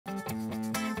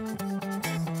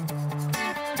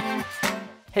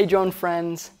Hey drone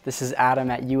friends, this is Adam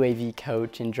at UAV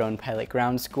Coach and Drone Pilot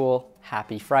Ground School.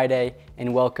 Happy Friday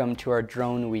and welcome to our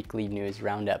Drone Weekly News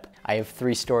Roundup. I have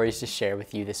 3 stories to share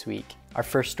with you this week. Our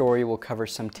first story will cover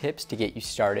some tips to get you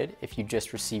started if you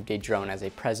just received a drone as a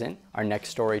present. Our next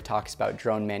story talks about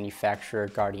drone manufacturer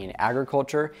Guardian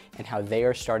Agriculture and how they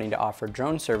are starting to offer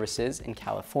drone services in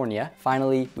California.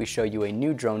 Finally, we show you a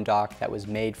new drone dock that was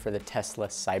made for the Tesla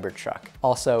Cybertruck.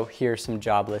 Also, here are some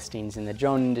job listings in the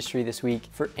drone industry this week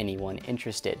for anyone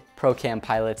interested. ProCam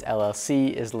Pilots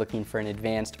LLC is looking for an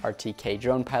advanced RTK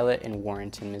drone pilot in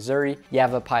Warrenton, Missouri.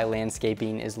 Yavapai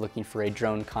Landscaping is looking for a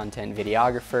drone content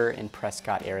videographer in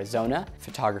Prescott, Arizona.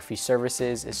 Photography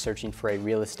Services is searching for a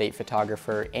real estate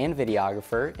photographer and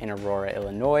videographer in Aurora,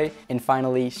 Illinois. And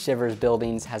finally, Shivers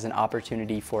Buildings has an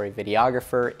opportunity for a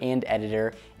videographer and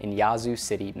editor in Yazoo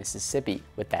City, Mississippi.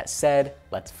 With that said,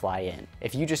 let's fly in.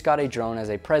 If you just got a drone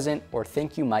as a present or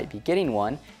think you might be getting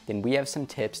one, then we have some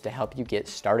tips to help you get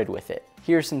started with it.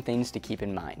 Here are some things to keep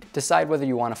in mind. Decide whether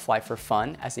you want to fly for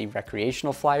fun as a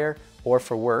recreational flyer or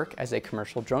for work as a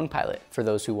commercial drone pilot. For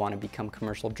those who want to become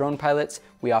commercial drone pilots,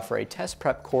 we offer a test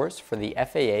prep course for the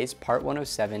FAA's Part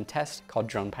 107 test called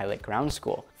Drone Pilot Ground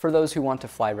School. For those who want to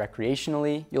fly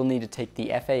recreationally, you'll need to take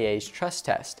the FAA's Trust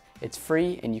Test. It's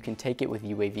free and you can take it with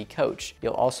UAV Coach.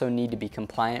 You'll also need to be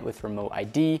compliant with Remote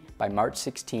ID by March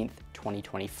 16th,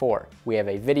 2024. We have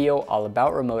a video all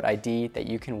about Remote ID that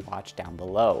you can watch down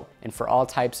below. And for all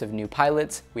types of new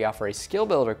pilots, we offer a skill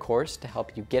builder course to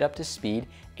help you get up to speed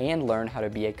and learn how to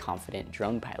be a confident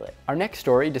drone pilot. Our next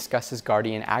story discusses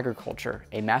Guardian Agriculture,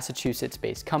 a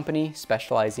Massachusetts-based company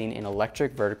specializing in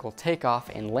electric vertical takeoff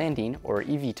and landing, or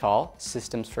eVTOL,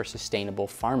 systems for sustainable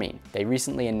farming. They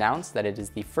recently announced that it is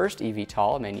the first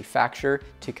eVTOL manufacturer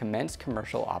to commence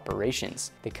commercial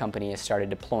operations. The company has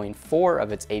started deploying 4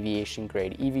 of its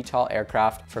aviation-grade eVTOL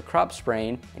aircraft for crop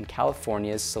spraying in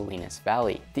California's Salinas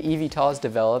Valley. The eVTOLs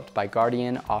developed by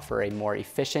Guardian offer a more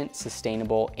efficient,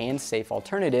 sustainable, and safe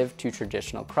alternative to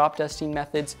traditional crop dusting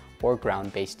methods or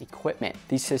ground-based equipment.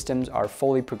 These systems are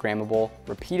fully programmable,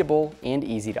 repeatable, and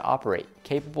easy to operate,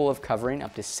 capable of covering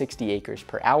up to 60 acres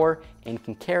per hour and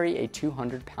can carry a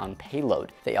 200-pound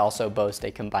payload. They also boast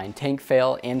a combined tank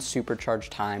fail and supercharge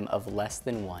time of less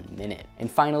than 1 minute. And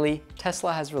finally,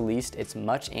 Tesla has released its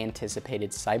much-anticipated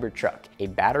Cybertruck, a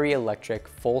battery electric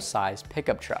full-size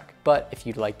pickup truck. But if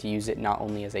you'd like to use it not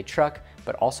only as a truck,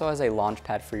 but also as a launch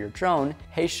pad for your drone,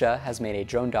 Heisha has made a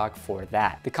drone dock for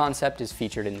that. The concept is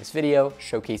featured in this video,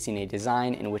 showcasing a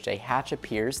design in which a hatch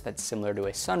appears that's similar to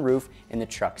a sunroof in the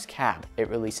truck's cab. It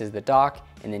releases the dock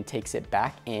and then takes it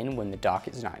back in when the dock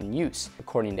is not in use.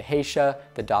 According to Heisha,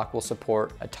 the dock will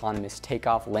support autonomous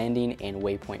takeoff, landing, and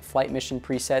waypoint flight mission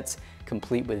presets,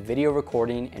 complete with video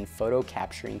recording and photo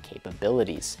capturing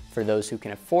capabilities. For those who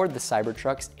can afford the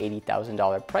Cybertruck's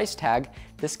 $80,000 price tag,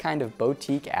 this kind of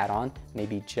boutique add-on may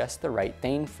be just the right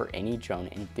thing for any drone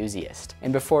enthusiast.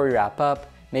 And before we wrap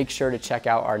up, make sure to check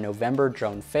out our November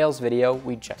drone fails video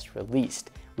we just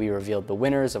released. We revealed the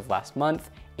winners of last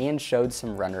month and showed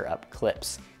some runner-up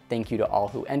clips. Thank you to all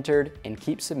who entered and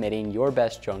keep submitting your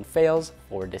best drone fails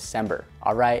for December.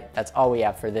 All right, that's all we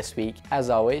have for this week. As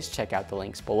always, check out the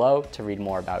links below to read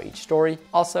more about each story.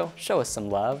 Also, show us some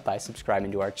love by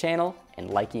subscribing to our channel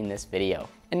and liking this video.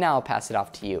 And now I'll pass it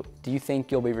off to you. Do you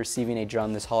think you'll be receiving a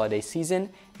drone this holiday season?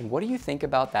 And what do you think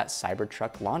about that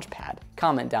Cybertruck launch pad?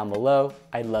 Comment down below.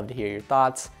 I'd love to hear your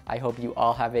thoughts. I hope you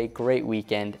all have a great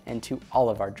weekend, and to all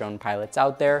of our drone pilots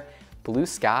out there, blue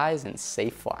skies and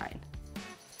safe flying.